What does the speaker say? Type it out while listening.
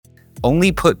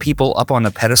only put people up on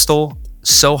a pedestal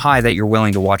so high that you're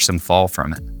willing to watch them fall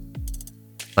from it.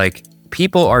 Like,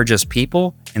 people are just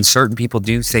people, and certain people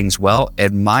do things well.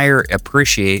 Admire,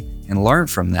 appreciate, and learn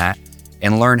from that,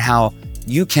 and learn how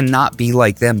you cannot be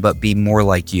like them, but be more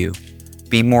like you.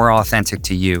 Be more authentic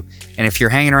to you. And if you're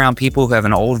hanging around people who have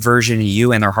an old version of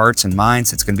you in their hearts and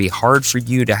minds, it's going to be hard for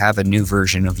you to have a new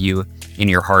version of you in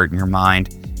your heart and your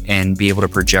mind and be able to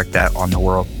project that on the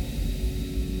world.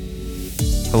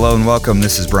 Hello and welcome.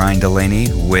 This is Brian Delaney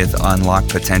with Unlock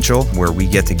Potential, where we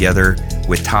get together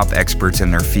with top experts in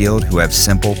their field who have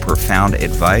simple, profound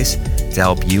advice to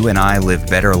help you and I live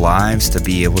better lives, to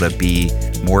be able to be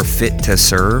more fit to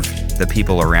serve the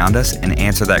people around us and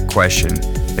answer that question,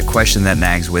 the question that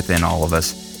nags within all of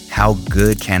us: how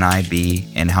good can I be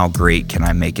and how great can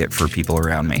I make it for people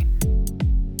around me?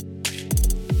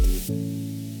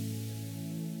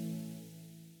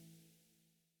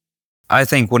 I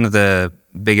think one of the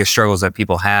biggest struggles that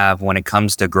people have when it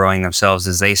comes to growing themselves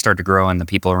is they start to grow and the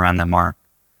people around them aren't.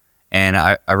 And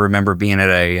I remember being at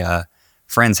a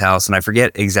friend's house, and I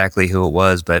forget exactly who it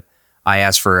was, but I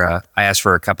asked for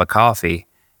a cup of coffee,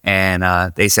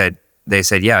 and they said,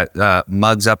 yeah,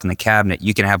 mugs up in the cabinet.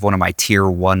 You can have one of my tier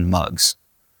 1 mugs.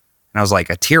 And I was like,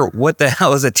 what the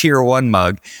hell is a tier 1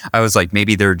 mug? I was like,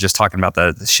 maybe they're just talking about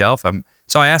the shelf.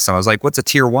 So I asked them, I was like, what's a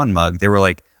tier 1 mug? They were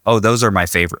like, oh, those are my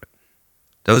favorite.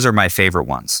 Those are my favorite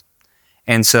ones.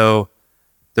 And so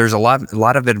there's a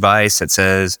lot of advice that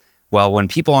says, well, when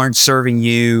people aren't serving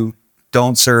you,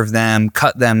 don't serve them,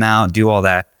 cut them out, do all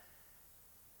that.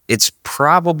 It's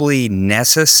probably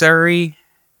necessary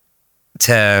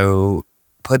to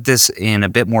put this in a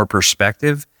bit more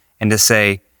perspective and to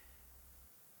say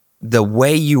the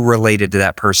way you related to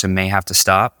that person may have to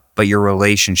stop, but your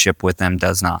relationship with them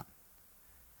does not,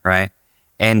 right?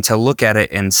 And to look at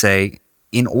it and say,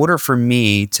 in order for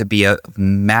me to be a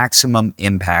maximum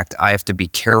impact, I have to be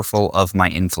careful of my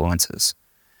influences.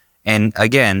 And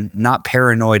again, not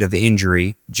paranoid of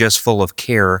injury, just full of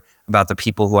care about the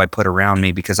people who I put around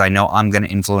me, because I know I'm going to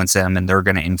influence them and they're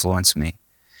going to influence me.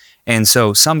 And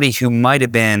so somebody who might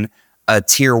have been a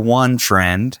tier 1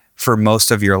 friend for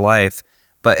most of your life,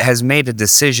 but has made a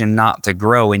decision not to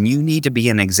grow, and you need to be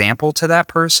an example to that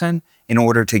person in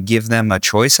order to give them a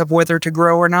choice of whether to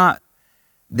grow or not.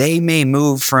 They may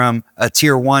move from a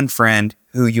tier 1 friend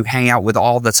who you hang out with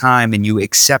all the time and you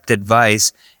accept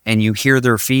advice and you hear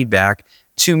their feedback,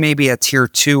 to maybe a tier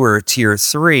 2 or a tier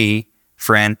 3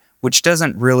 friend, which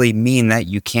doesn't really mean that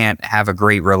you can't have a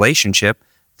great relationship.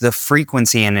 The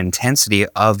frequency and intensity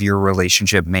of your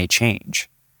relationship may change.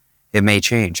 It may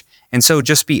change. And so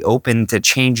just be open to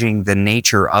changing the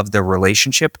nature of the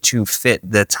relationship to fit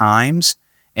the times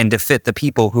and to fit the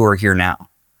people who are here now.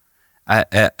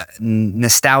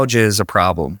 Nostalgia is a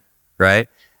problem, right?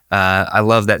 I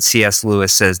love that C.S.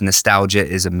 Lewis says nostalgia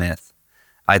is a myth.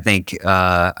 I think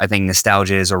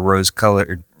nostalgia is a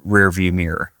rose-colored rearview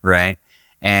mirror, right?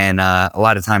 And a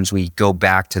lot of times we go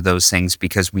back to those things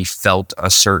because we felt a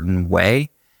certain way,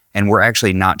 and we're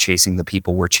actually not chasing the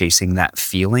people. We're chasing that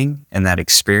feeling and that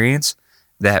experience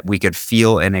that we could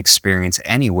feel and experience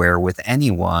anywhere with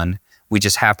anyone. We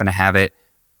just happen to have it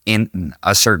in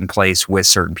a certain place with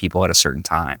certain people at a certain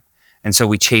time. And so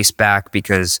we chase back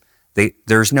because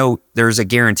there's a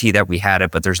guarantee that we had it,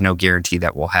 but there's no guarantee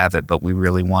that we'll have it, but we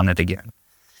really want it again.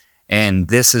 And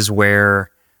this is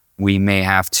where we may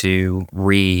have to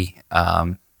reorient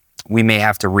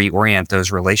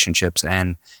those relationships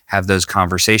and have those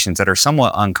conversations that are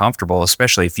somewhat uncomfortable,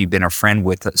 especially if you've been a friend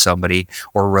with somebody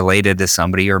or related to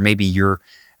somebody, or maybe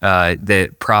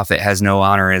the prophet has no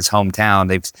honor in his hometown.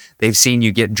 They've seen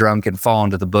you get drunk and fall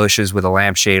into the bushes with a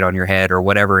lampshade on your head or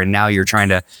whatever, and now you're trying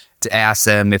to ask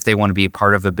them if they want to be a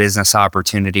part of a business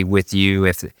opportunity with you,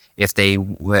 if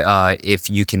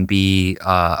you can be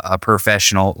a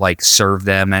professional, like serve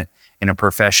them in a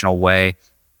professional way,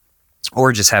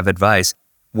 or just have advice.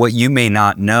 What you may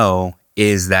not know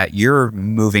is that you're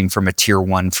moving from a tier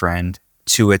 1 friend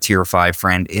to a tier 5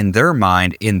 friend in their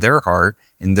mind, in their heart,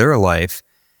 in their life.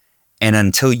 And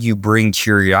until you bring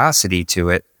curiosity to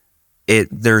it,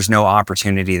 there's no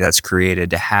opportunity that's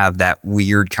created to have that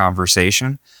weird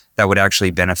conversation that would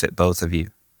actually benefit both of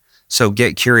you. So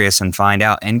get curious and find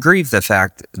out, and grieve the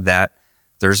fact that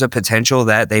there's a potential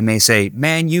that they may say,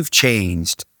 man, you've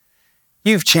changed.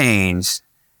 You've changed.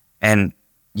 And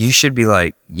you should be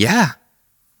like, yeah,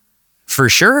 for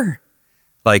sure.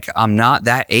 Like, I'm not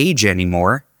that age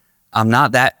anymore. I'm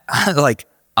not that,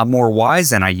 I'm more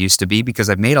wise than I used to be because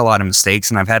I've made a lot of mistakes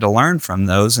and I've had to learn from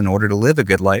those in order to live a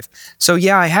good life. So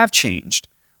yeah, I have changed.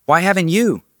 Why haven't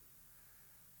you?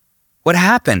 What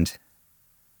happened?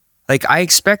 Like, I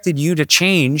expected you to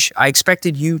change. I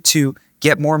expected you to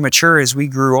get more mature as we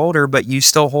grew older, but you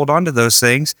still hold on to those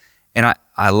things. And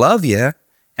I love you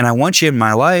and I want you in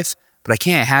my life, but I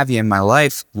can't have you in my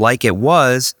life like it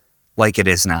was, like it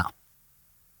is now.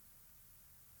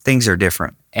 Things are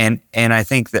different. And I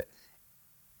think that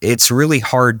it's really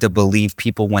hard to believe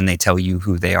people when they tell you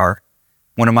who they are.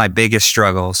 One of my biggest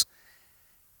struggles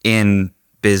in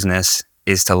business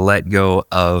is to let go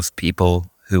of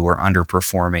people who are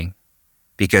underperforming,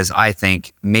 because I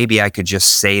think maybe I could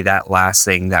just say that last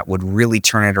thing that would really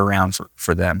turn it around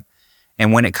for them.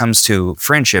 And when it comes to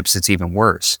friendships, it's even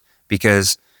worse,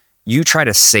 because you try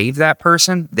to save that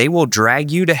person, they will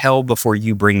drag you to hell before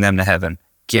you bring them to heaven.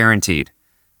 Guaranteed.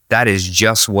 That is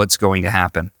just what's going to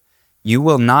happen. You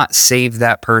will not save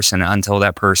that person until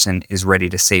that person is ready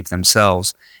to save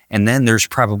themselves. And then there's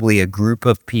probably a group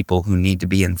of people who need to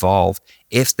be involved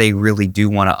if they really do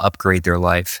want to upgrade their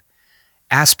life.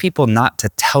 Ask people not to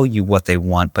tell you what they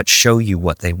want, but show you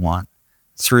what they want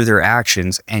through their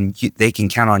actions, and they can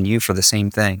count on you for the same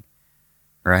thing,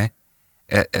 right?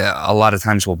 A lot of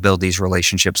times we'll build these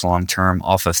relationships long-term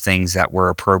off of things that were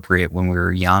appropriate when we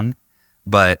were young,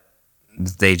 but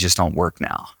they just don't work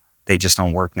now. They just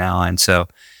don't work now. And so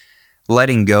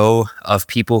letting go of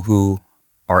people who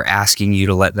are asking you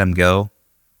to let them go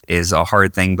is a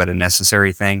hard thing, but a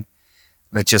necessary thing.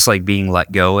 But just like being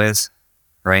let go is,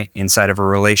 right? Inside of a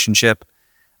relationship,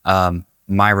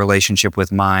 my relationship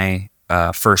with my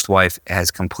first wife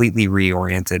has completely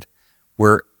reoriented.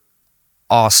 We're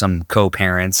awesome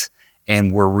co-parents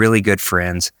and we're really good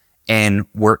friends, and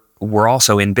we're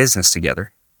also in business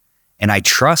together. And I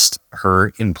trust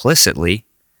her implicitly,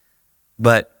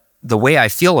 but the way I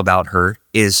feel about her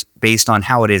is based on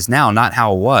how it is now, not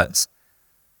how it was,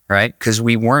 right? Because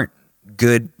we weren't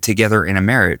good together in a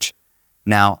marriage.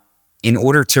 Now, in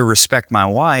order to respect my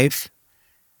wife,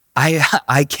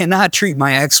 I cannot treat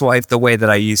my ex-wife the way that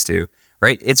I used to,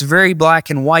 right? It's very black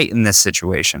and white in this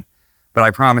situation, but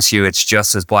I promise you it's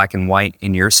just as black and white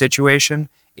in your situation.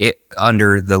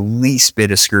 Under the least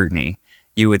bit of scrutiny,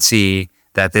 you would see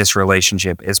that this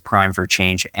relationship is primed for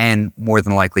change, and more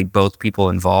than likely both people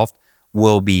involved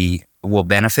will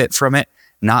benefit from it,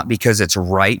 not because it's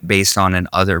right based on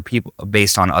other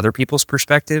people's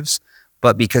perspectives,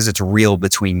 but because it's real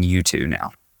between you two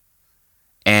now.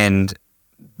 And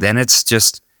then it's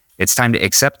time to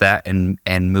accept that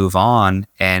and move on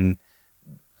and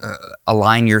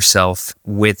align yourself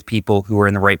with people who are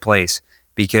in the right place.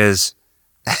 Because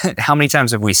how many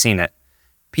times have we seen it?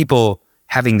 People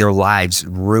having their lives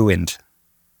ruined.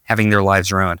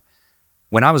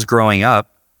 When I was growing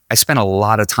up, I spent a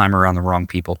lot of time around the wrong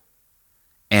people.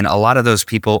 And a lot of those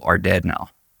people are dead now.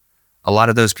 A lot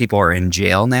of those people are in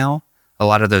jail now. A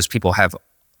lot of those people have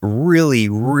really,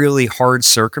 really hard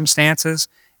circumstances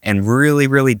and really,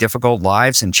 really difficult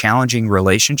lives and challenging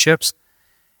relationships.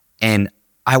 And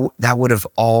that would have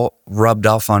all rubbed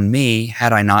off on me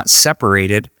had I not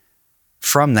separated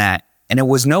from that. And it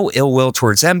was no ill will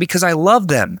towards them, because I loved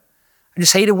them. I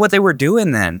just hated what they were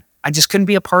doing then. I just couldn't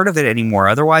be a part of it anymore.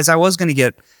 Otherwise, I was going to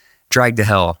get dragged to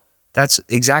hell. That's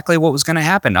exactly what was going to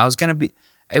happen.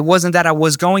 It wasn't that I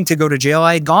was going to go to jail.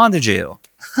 I had gone to jail.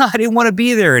 I didn't want to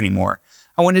be there anymore.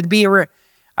 I wanted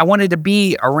to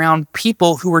be around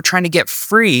people who were trying to get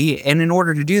free. And in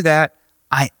order to do that,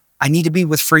 I need to be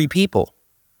with free people.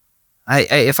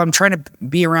 If I'm trying to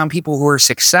be around people who are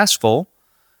successful,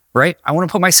 right? I want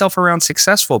to put myself around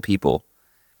successful people.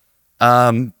 If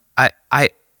I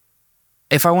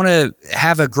want to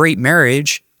have a great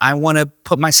marriage, I want to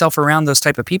put myself around those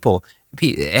type of people.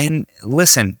 And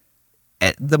listen,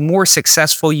 the more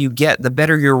successful you get, the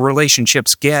better your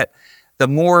relationships get,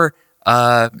 the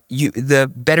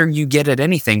better you get at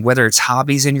anything, whether it's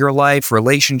hobbies in your life,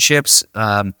 relationships,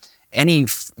 any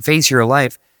phase of your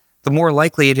life, the more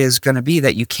likely it is going to be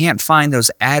that you can't find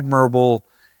those admirable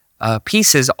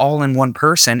pieces all in one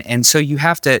person. And so you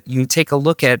take a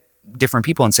look at different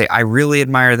people and say, I really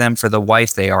admire them for the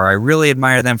wife they are. I really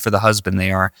admire them for the husband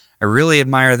they are. I really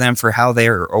admire them for how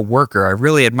they're a worker. I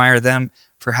really admire them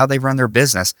for how they run their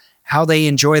business, how they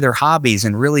enjoy their hobbies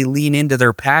and really lean into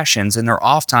their passions and their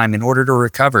off time in order to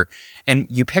recover. And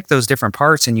you pick those different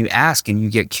parts and you ask and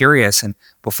you get curious. And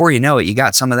before you know it, you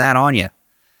got some of that on you.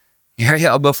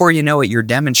 Before you know it, you're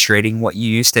demonstrating what you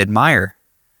used to admire.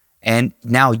 And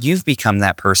now you've become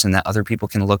that person that other people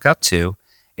can look up to.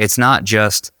 It's not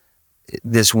just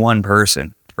this one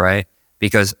person, right?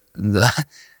 Because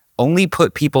only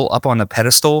put people up on a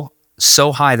pedestal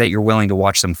so high that you're willing to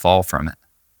watch them fall from it.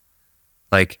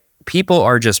 Like, people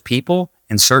are just people,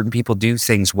 and certain people do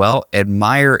things well.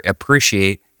 Admire,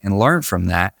 appreciate, and learn from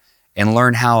that, and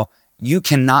learn how you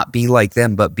cannot be like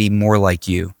them, but be more like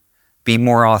you. Be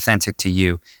more authentic to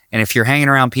you. And if you're hanging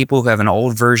around people who have an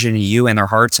old version of you in their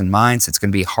hearts and minds, it's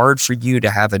going to be hard for you to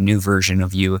have a new version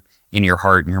of you in your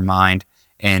heart and your mind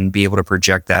and be able to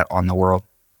project that on the world.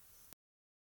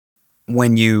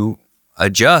 When you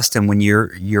adjust and when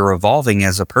you're evolving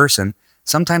as a person,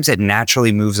 sometimes it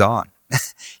naturally moves on.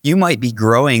 You might be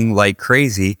growing like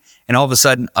crazy, and all of a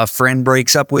sudden a friend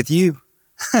breaks up with you.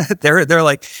 They're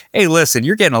like, "Hey, listen,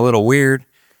 you're getting a little weird.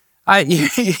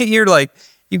 You're like,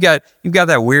 you got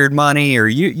that weird money, or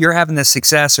you're having this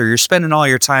success, or you're spending all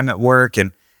your time at work,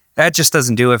 and that just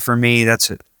doesn't do it for me."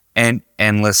 That's it. And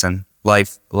listen,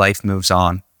 life moves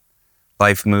on.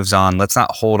 Life moves on. Let's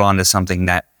not hold on to something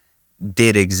that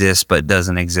did exist but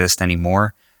doesn't exist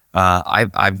anymore.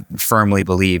 I firmly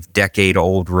believe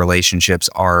decade-old relationships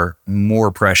are more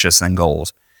precious than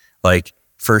gold. Like,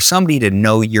 for somebody to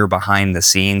know you're behind the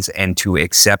scenes and to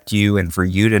accept you, and for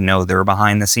you to know they're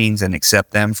behind the scenes and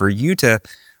accept them, for you to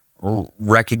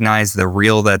recognize the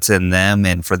real that's in them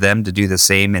and for them to do the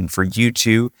same, and for you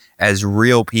two as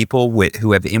real people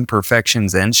who have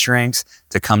imperfections and strengths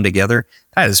to come together,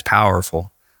 that is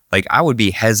powerful. Like, I would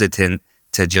be hesitant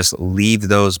to just leave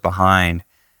those behind.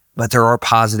 But there are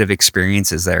positive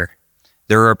experiences there.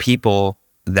 There are people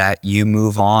that you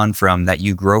move on from, that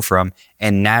you grow from,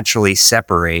 and naturally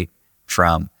separate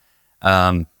from.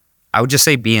 I would just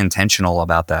say be intentional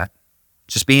about that.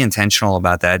 Just be intentional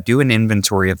about that. Do an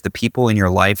inventory of the people in your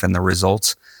life and the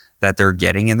results that they're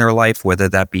getting in their life, whether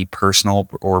that be personal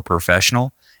or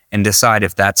professional, and decide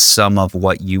if that's some of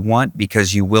what you want,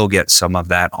 because you will get some of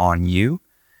that on you.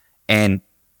 And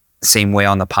same way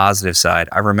on the positive side.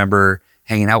 I remember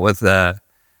hanging out with a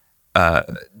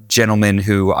gentleman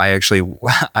who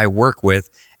I work with,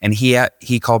 and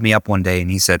he called me up one day and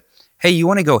he said, "Hey, you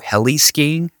want to go heli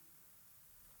skiing?"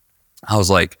 I was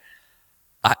like,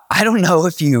 I don't know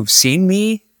if you've seen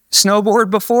me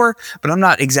snowboard before, but I'm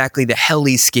not exactly the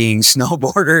heli skiing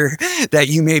snowboarder that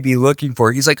you may be looking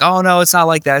for. He's like, "Oh no, it's not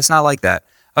like that. It's not like that."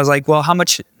 I was like, "Well, how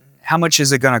much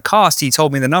is it going to cost?" He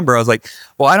told me the number. I was like,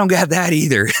 "Well, I don't have that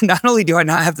either." Not only do I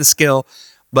not have the skill,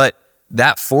 but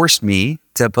that forced me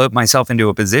to put myself into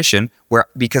a position where,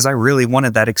 because I really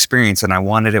wanted that experience and I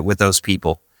wanted it with those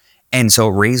people. And so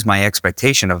it raised my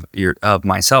expectation of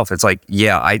myself. It's like,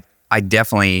 yeah, I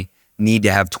definitely need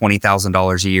to have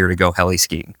 $20,000 a year to go heli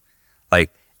skiing.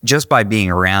 Like, just by being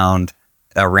around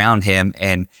him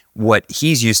and what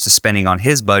he's used to spending on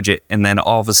his budget. And then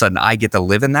all of a sudden I get to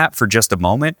live in that for just a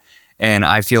moment. And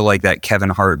I feel like that Kevin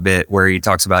Hart bit where he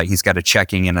talks about he's got a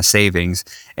checking and a savings,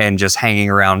 and just hanging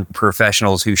around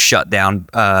professionals who shut down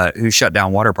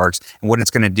water parks. And what it's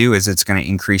going to do is it's going to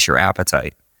increase your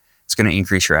appetite. It's going to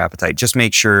increase your appetite. Just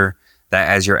make sure that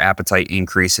as your appetite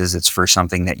increases, it's for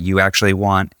something that you actually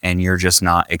want, and you're just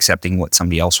not accepting what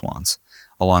somebody else wants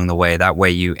along the way. That way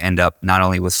you end up not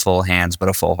only with full hands, but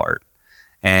a full heart.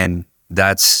 And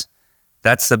that's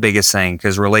the biggest thing,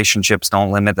 because relationships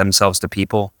don't limit themselves to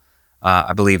people.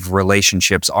 I believe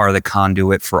relationships are the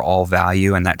conduit for all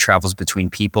value, and that travels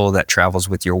between people, that travels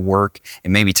with your work.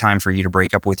 It may be time for you to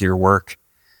break up with your work.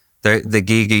 The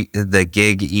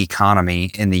gig economy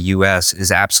in the US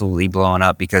is absolutely blowing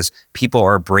up because people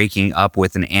are breaking up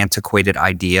with an antiquated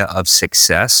idea of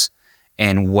success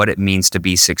and what it means to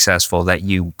be successful. That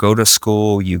you go to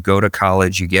school, you go to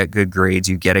college, you get good grades,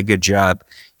 you get a good job,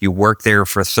 you work there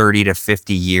for 30 to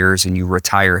 50 years, and you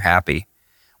retire happy.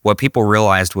 What people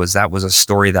realized was that was a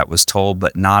story that was told,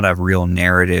 but not a real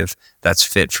narrative that's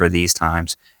fit for these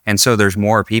times. And so there's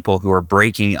more people who are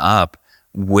breaking up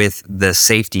with the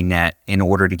safety net in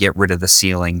order to get rid of the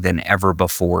ceiling than ever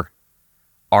before.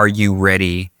 Are you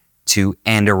ready to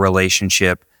end a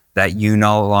relationship that you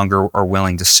no longer are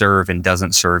willing to serve and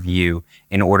doesn't serve you,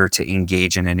 in order to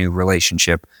engage in a new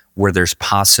relationship where there's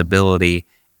possibility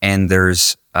and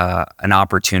there's an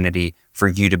opportunity for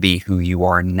you to be who you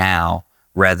are now,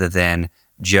 rather than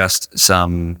just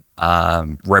some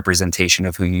representation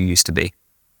of who you used to be?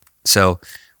 So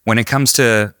when it comes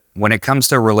to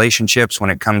relationships, when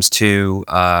it comes to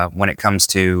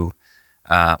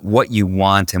what you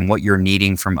want and what you're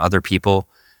needing from other people,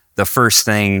 the first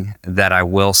thing that I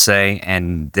will say,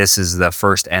 and this is the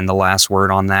first and the last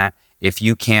word on that, if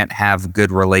you can't have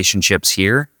good relationships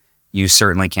here, you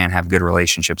certainly can't have good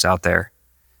relationships out there,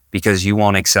 because you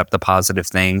won't accept the positive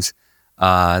things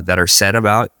that are said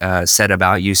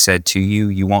about you, said to you.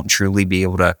 You won't truly be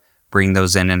able to bring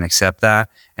those in and accept that.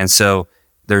 And so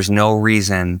there's no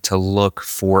reason to look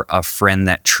for a friend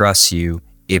that trusts you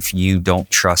if you don't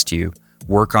trust you.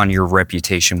 Work on your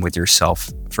reputation with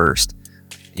yourself first.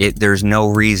 There's no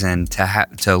reason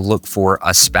to look for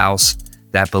a spouse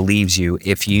that believes you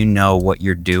if you know what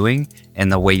you're doing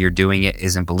and the way you're doing it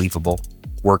isn't believable.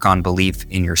 Work on belief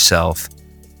in yourself,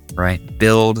 right?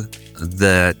 Build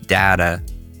the data,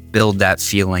 build that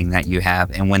feeling that you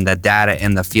have. And when the data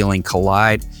and the feeling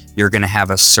collide, you're going to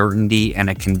have a certainty and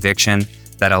a conviction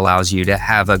that allows you to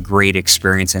have a great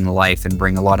experience in life and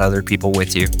bring a lot of other people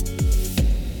with you.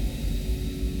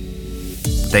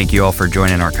 Thank you all for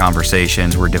joining our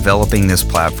conversations. We're developing this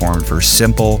platform for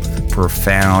simple,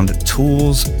 profound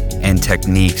tools and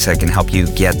techniques that can help you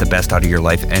get the best out of your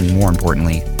life and, more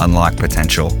importantly, unlock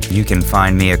potential. You can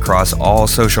find me across all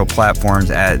social platforms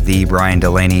at The Brian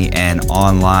Delaney, and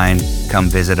online, come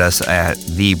visit us at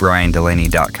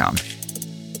thebriandelaney.com.